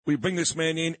We bring this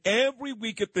man in every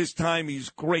week at this time. He's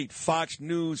great. Fox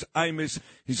News, Imus,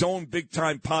 his own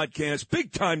big-time podcast,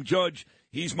 big-time judge.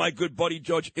 He's my good buddy,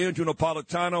 Judge Andrew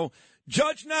Napolitano.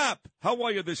 Judge Knapp, how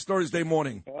are you this Thursday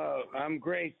morning? Oh, I'm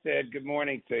great, Sid. Good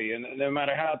morning to you. No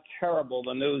matter how terrible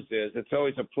the news is, it's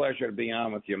always a pleasure to be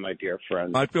on with you, my dear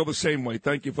friend. I feel the same way.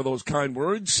 Thank you for those kind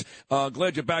words.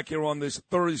 Glad you're back here on this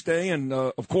Thursday. And,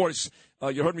 of course,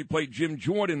 you heard me play Jim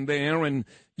Jordan there, and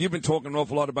you've been talking an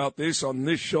awful lot about this on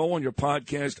this show, on your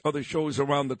podcast, other shows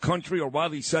around the country.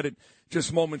 O'Reilly said it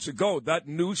just moments ago. That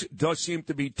news does seem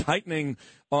to be tightening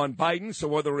on Biden. So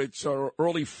whether it's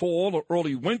early fall or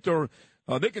early winter,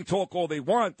 they can talk all they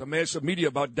want, the massive media,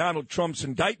 about Donald Trump's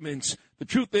indictments. The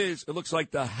truth is, it looks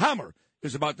like the hammer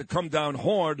is about to come down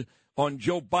hard on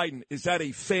Joe Biden. Is that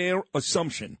a fair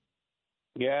assumption?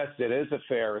 Yes, it is a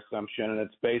fair assumption, and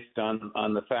it's based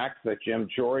on the facts that Jim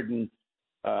Jordan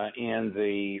and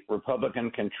the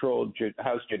Republican-controlled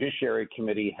House Judiciary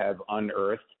Committee have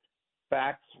unearthed,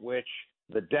 facts which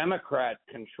the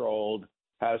Democrat-controlled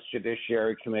House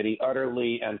Judiciary Committee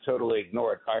utterly and totally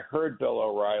ignored. I heard Bill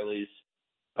O'Reilly's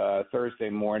Thursday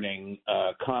morning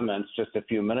comments just a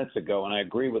few minutes ago, and I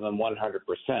agree with him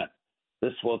 100%.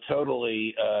 This will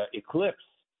totally eclipse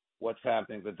what's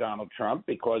happening to Donald Trump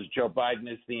because Joe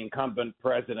Biden is the incumbent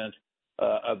president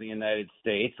of the United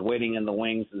States. Waiting in the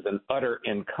wings is an utter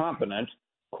incompetent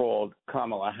called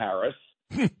Kamala Harris,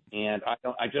 and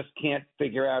I just can't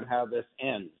figure out how this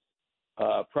ends.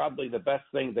 Probably the best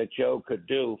thing that Joe could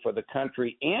do for the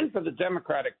country and for the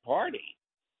Democratic Party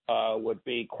would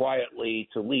be quietly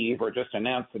to leave or just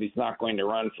announce that he's not going to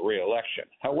run for re-election.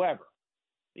 However,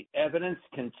 the evidence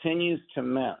continues to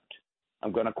mount.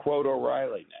 I'm going to quote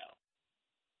O'Reilly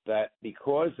now, that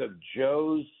because of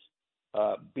Joe's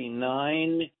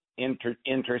benign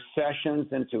intercessions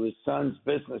into his son's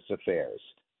business affairs,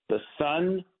 the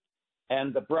son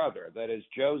and the brother, that is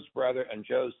Joe's brother and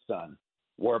Joe's son,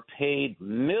 were paid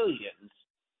millions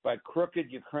by crooked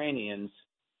Ukrainians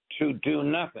to do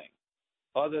nothing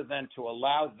other than to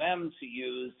allow them to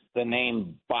use the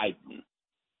name Biden.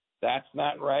 That's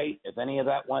not right. If any of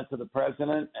that went to the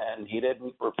president and he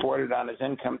didn't report it on his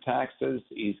income taxes,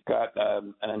 he's got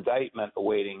an indictment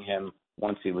awaiting him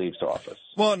once he leaves office.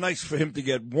 Well, nice for him to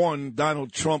get one.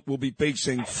 Donald Trump will be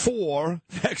facing 4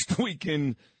 next week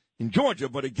in Georgia.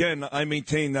 But again, I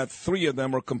maintain that 3 of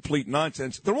them are complete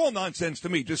nonsense. They're all nonsense to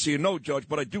me, just so you know, Judge.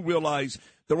 But I do realize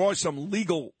there are some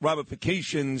legal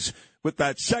ramifications with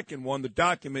that second one, the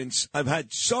documents. I've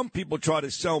had some people try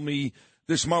to sell me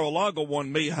this Mar-a-Lago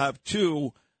one may have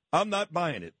 2. I'm not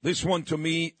buying it. This one, to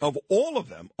me, of all of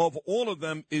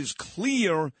them, is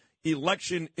clear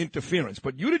election interference.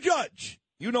 But you, the judge,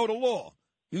 you know the law.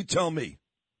 You tell me.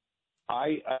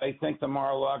 I think the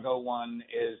Mar-a-Lago one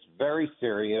is very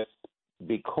serious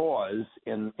because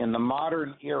in the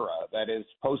modern era, that is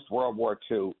post-World War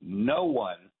II, no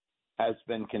one has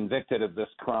been convicted of this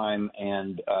crime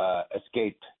and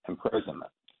escaped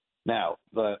imprisonment. Now,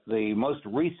 the most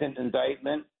recent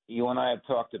indictment, you and I have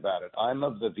talked about it. I'm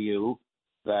of the view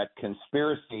that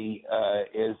conspiracy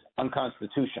is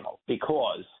unconstitutional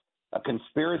because a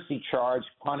conspiracy charge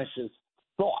punishes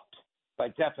thought. By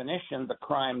definition, the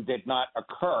crime did not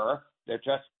occur. They're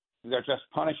just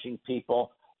punishing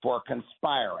people for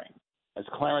conspiring. As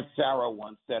Clarence Sarah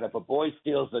once said, if a boy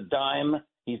steals a dime,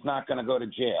 he's not going to go to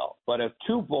jail. But if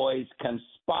 2 boys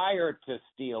conspire to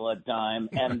steal a dime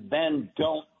and then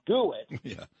don't do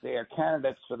it, they are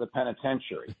candidates for the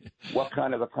penitentiary. What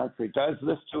kind of a country does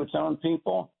this to its own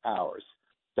people? Ours.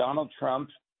 Donald Trump,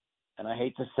 and I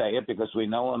hate to say it because we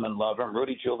know him and love him,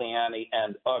 Rudy Giuliani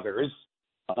and others,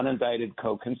 unindicted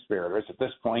co-conspirators, at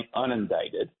this point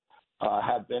unindicted,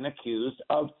 have been accused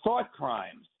of thought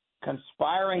crimes,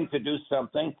 conspiring to do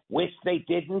something which they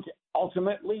didn't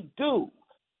ultimately do.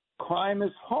 Crime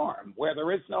is harm. Where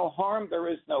there is no harm, there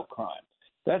is no crime.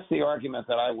 That's the argument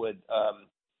that I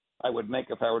would make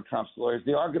if I were Trump's lawyers.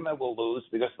 The argument will lose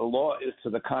because the law is to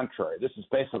the contrary. This is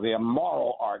basically a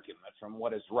moral argument from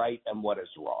what is right and what is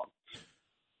wrong.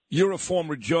 You're a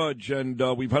former judge, and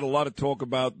we've had a lot of talk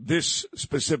about this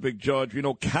specific judge. You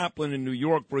know, Kaplan in New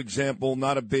York, for example,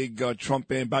 not a big Trump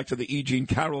fan. Back to the E. Jean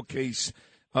Carroll case.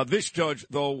 This judge,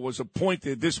 though, was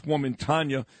appointed, this woman,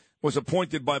 Tanya, was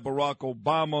appointed by Barack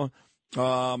Obama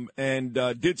and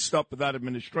did stuff with that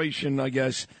administration, I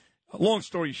guess. Long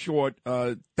story short,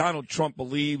 Donald Trump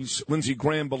believes, Lindsey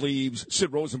Graham believes,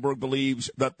 Sid Rosenberg believes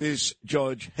that this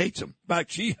judge hates him. In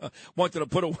fact, she wanted to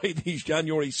put away these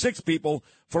January 6 people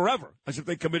forever, as if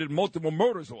they committed multiple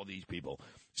murders, all these people.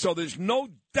 So there's no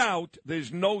doubt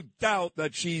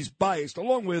that she's biased,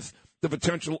 along with the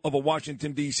potential of a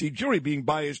Washington, D.C. jury being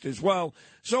biased as well.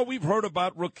 So we've heard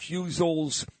about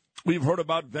recusals. We've heard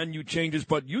about venue changes.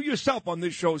 But you yourself on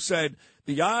this show said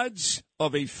the odds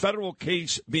of a federal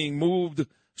case being moved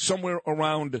somewhere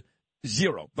around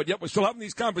zero. But yet we're still having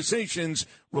these conversations,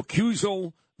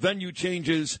 recusal, venue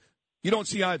changes. You don't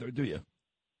see either, do you?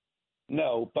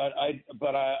 No, but I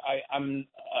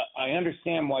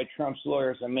understand why Trump's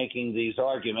lawyers are making these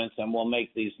arguments and will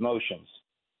make these motions.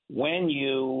 When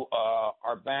you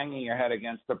are banging your head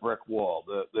against the brick wall,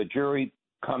 the jury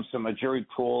comes from a jury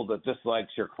pool that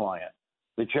dislikes your client.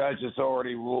 The judge has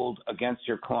already ruled against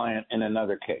your client in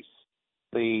another case.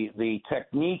 The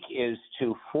technique is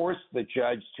to force the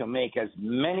judge to make as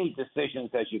many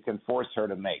decisions as you can force her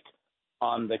to make,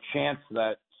 on the chance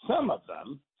that some of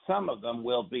them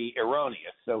will be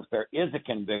erroneous. So if there is a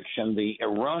conviction, the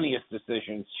erroneous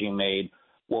decisions she made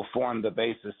will form the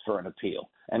basis for an appeal.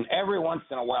 And every once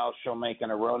in a while, she'll make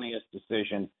an erroneous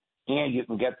decision, and you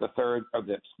can get not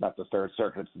the Third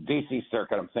Circuit, it's the D.C.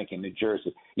 Circuit, I'm thinking New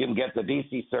Jersey. You can get the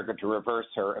D.C. Circuit to reverse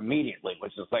her immediately,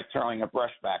 which is like throwing a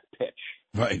brushback pitch.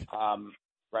 Right.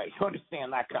 Right. You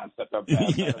understand that concept of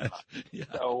that. Yeah.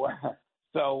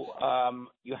 So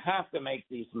you have to make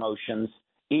these motions,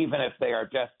 even if they are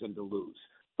destined to lose.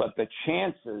 But the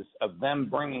chances of them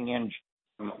bringing in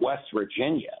West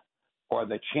Virginia, or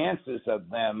the chances of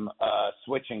them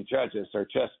switching judges, are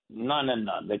just none and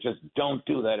none. They just don't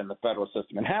do that in the federal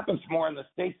system. It happens more in the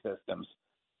state systems,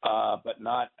 but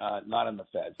not in the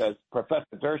feds. As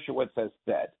Professor Dershowitz has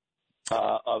said,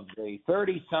 of the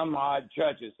 30-some-odd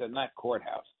judges in that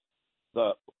courthouse,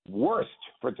 the worst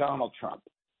for Donald Trump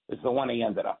is the one he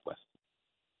ended up with.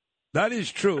 That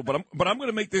is true, but I'm going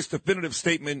to make this definitive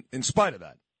statement in spite of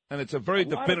that, and it's a very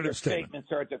definitive statement.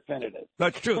 Statements are definitive.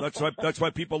 That's true. That's why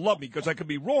people love me, because I could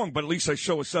be wrong, but at least I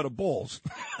show a set of balls.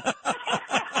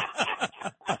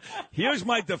 Here's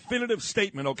my definitive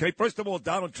statement. Okay, first of all,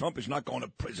 Donald Trump is not going to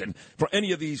prison for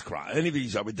any of these crimes, any of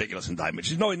these ridiculous indictments.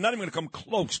 He's not even going to come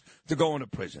close to going to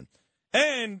prison.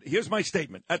 And here's my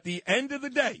statement: at the end of the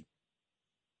day,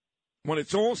 when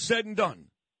it's all said and done,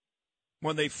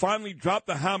 when they finally drop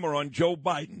the hammer on Joe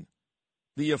Biden,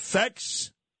 the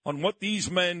effects on what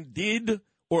these men did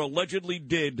or allegedly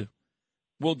did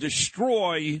will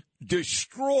destroy Joe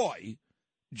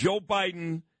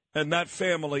Biden and that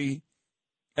family,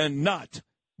 and not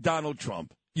Donald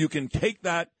Trump. You can take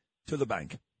that to the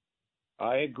bank.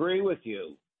 I agree with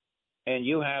you. And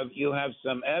you have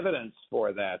some evidence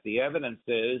for that. The evidence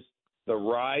is the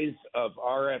rise of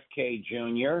RFK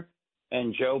Jr.,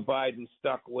 and Joe Biden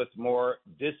stuck with more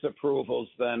disapprovals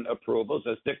than approvals.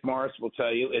 As Dick Morris will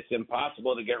tell you, it's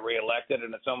impossible to get reelected,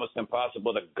 and it's almost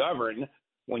impossible to govern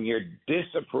when your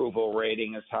disapproval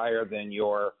rating is higher than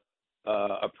your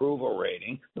approval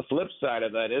rating. The flip side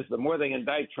of that is the more they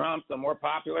indict Trump, the more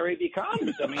popular he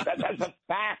becomes. I mean, that's a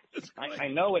fact. I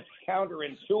know it's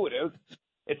counterintuitive.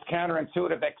 It's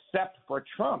counterintuitive except for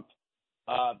Trump,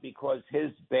 because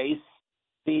his base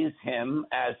sees him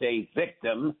as a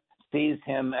victim, sees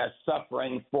him as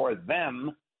suffering for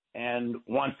them, and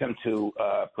wants him to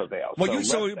prevail. Well,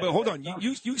 but hold on.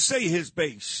 You say his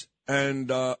base,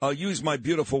 and I'll use my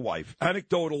beautiful wife,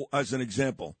 anecdotal as an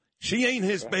example. She ain't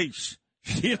his base.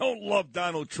 She don't love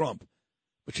Donald Trump,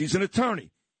 but she's an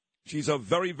attorney. She's a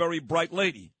very, very bright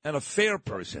lady and a fair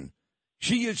person.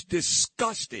 She is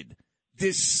disgusted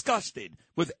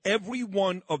with every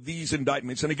one of these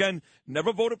indictments. And again,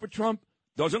 never voted for Trump,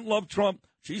 doesn't love Trump.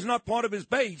 She's not part of his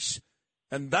base.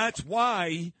 And that's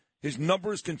why his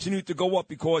numbers continue to go up,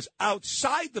 because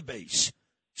outside the base,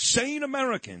 sane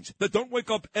Americans that don't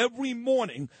wake up every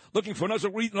morning looking for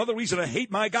another reason to hate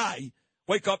my guy,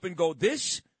 wake up and go,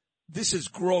 this is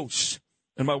gross.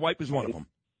 And my wife is one of them.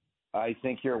 I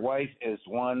think your wife is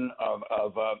one of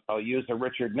I'll use a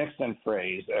Richard Nixon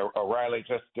phrase. O'Reilly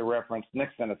just referenced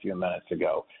Nixon a few minutes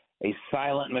ago, a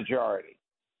silent majority.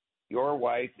 Your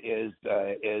wife is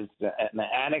an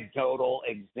anecdotal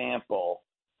example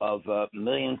of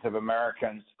millions of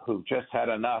Americans who just had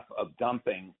enough of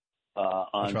dumping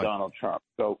on Donald Trump.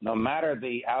 So no matter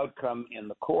the outcome in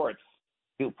the courts,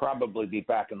 he'll probably be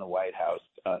back in the White House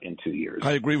in 2 years.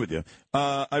 I agree with you.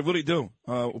 I really do.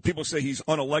 People say he's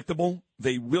unelectable.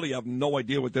 They really have no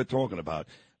idea what they're talking about.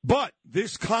 But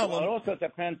this column... Well, it also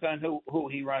depends on who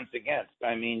he runs against.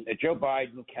 I mean, Joe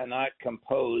Biden cannot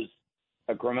compose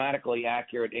a grammatically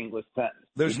accurate English sentence.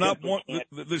 There's not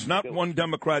one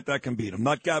Democrat that can beat him.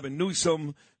 Not Gavin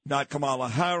Newsom, not Kamala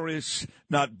Harris,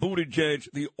 not Buttigieg.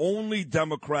 The only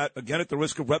Democrat, again at the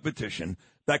risk of repetition,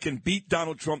 that can beat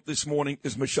Donald Trump this morning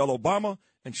is Michelle Obama,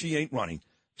 and she ain't running.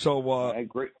 So I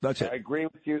agree. That's it. I agree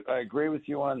with you. I agree with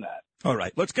you on that. All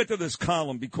right, let's get to this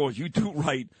column because you do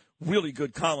write really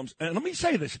good columns. And let me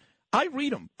say this. I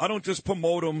read them. I don't just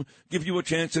promote them, give you a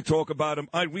chance to talk about them.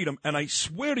 I read them. And I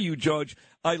swear to you, Judge,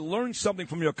 I learn something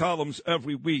from your columns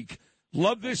every week.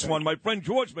 Love this one. My friend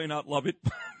George may not love it.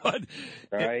 But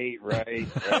Right.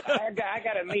 I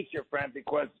got to meet your friend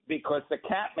because the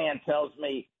cat man tells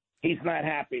me he's not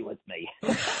happy with me.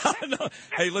 No.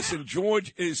 Hey, listen,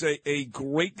 George is a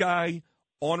great guy,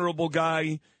 honorable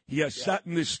guy. He has sat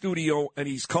in this studio and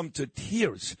he's come to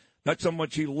tears. That's how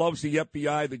much he loves the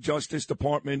FBI, the Justice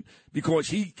Department, because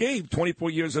he gave 24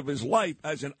 years of his life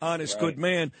as an honest, good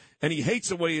man, and he hates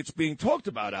the way it's being talked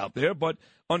about out there. But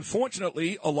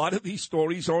unfortunately, a lot of these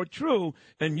stories are true,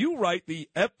 and you write the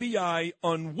FBI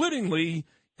unwittingly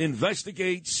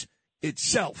investigates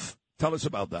itself. Tell us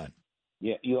about that.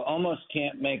 Yeah, you almost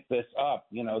can't make this up.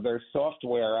 You know, there's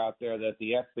software out there that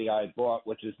the FBI bought,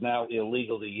 which is now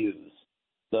illegal to use.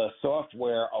 The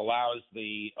software allows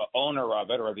the owner of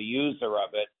it or the user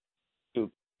of it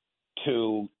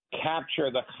to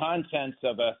capture the contents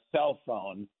of a cell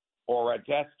phone or a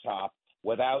desktop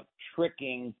without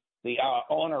tricking the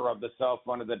owner of the cell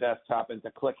phone or the desktop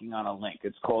into clicking on a link.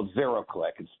 It's called zero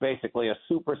click. It's basically a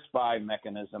super spy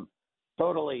mechanism,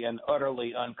 totally and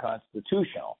utterly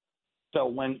unconstitutional. So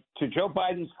to Joe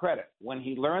Biden's credit, when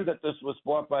he learned that this was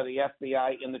bought by the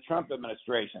FBI in the Trump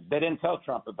administration, they didn't tell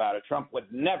Trump about it. Trump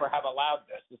would never have allowed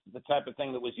this. This is the type of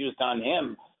thing that was used on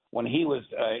him when he was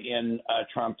in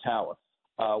Trump Tower.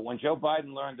 When Joe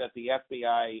Biden learned that the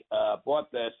FBI bought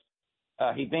this,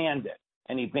 he banned it.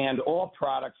 And he banned all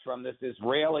products from this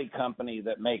Israeli company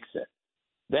that makes it.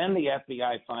 Then the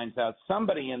FBI finds out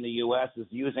somebody in the U.S. is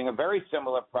using a very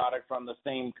similar product from the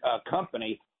same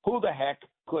company. Who the heck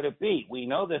could it be? We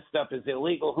know this stuff is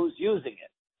illegal. Who's using it?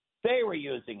 They were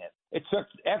using it. It took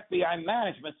FBI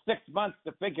management 6 months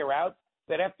to figure out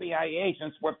that FBI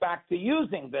agents were back to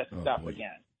using this stuff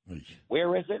again.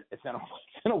 Where is it? It's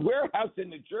in a warehouse in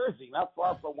New Jersey, not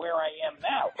far from where I am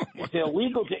now. It's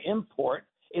illegal to import.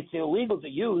 It's illegal to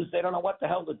use. They don't know what the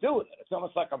hell to do with it. It's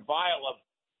almost like a vial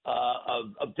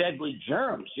of deadly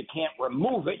germs. You can't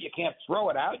remove it. You can't throw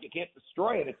it out. You can't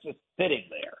destroy it. It's just sitting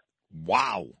there.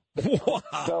 Wow.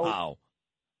 So,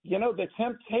 you know, the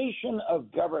temptation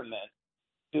of government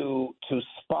to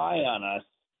spy on us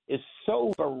is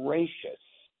so voracious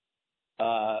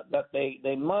that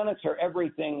they monitor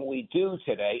everything we do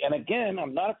today. And again,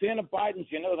 I'm not a fan of Biden's.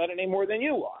 You know that any more than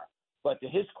you are. But to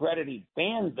his credit, he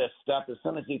banned this stuff as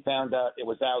soon as he found out it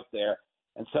was out there.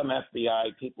 And some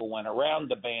FBI people went around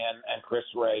the ban, and Chris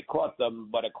Wray caught them,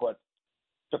 but it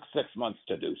took 6 months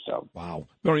to do so. Wow.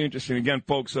 Very interesting. Again,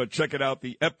 folks, check it out.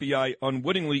 The FBI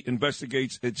unwittingly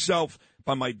investigates itself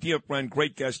by my dear friend,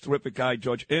 great guest, terrific guy,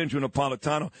 Judge Andrew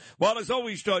Napolitano. Well, as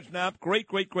always, Judge Knapp, great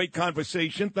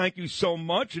conversation. Thank you so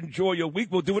much. Enjoy your week.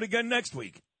 We'll do it again next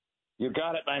week. You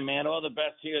got it, my man. All the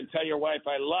best to you, and tell your wife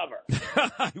I love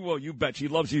her. Well, you bet. She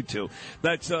loves you, too. He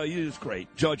is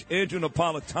great. Judge Andrew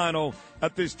Napolitano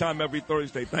at this time every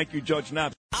Thursday. Thank you, Judge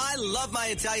Knapp. I love my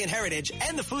Italian heritage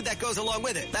and the food that goes along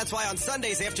with it. That's why on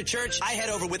Sundays after church, I head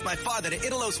over with my father to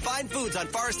Italo's Fine Foods on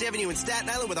Forest Avenue in Staten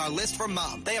Island with our list from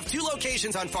Mom. They have 2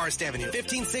 locations on Forest Avenue,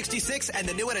 1566 and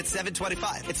the new one at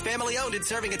 725. It's family owned and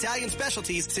serving Italian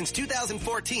specialties since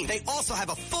 2014. They also have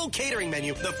a full catering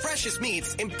menu, the freshest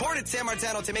meats, imported San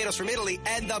Marzano tomatoes from Italy,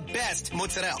 and the best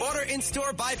mozzarella. Order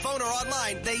in-store, by phone, or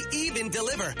online. They even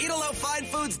deliver.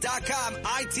 ItaloFineFoods.com,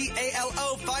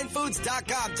 ITALO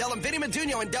Finefoods.com. Tell them Vinny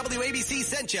Maduno and WABC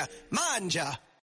sent you. Manja.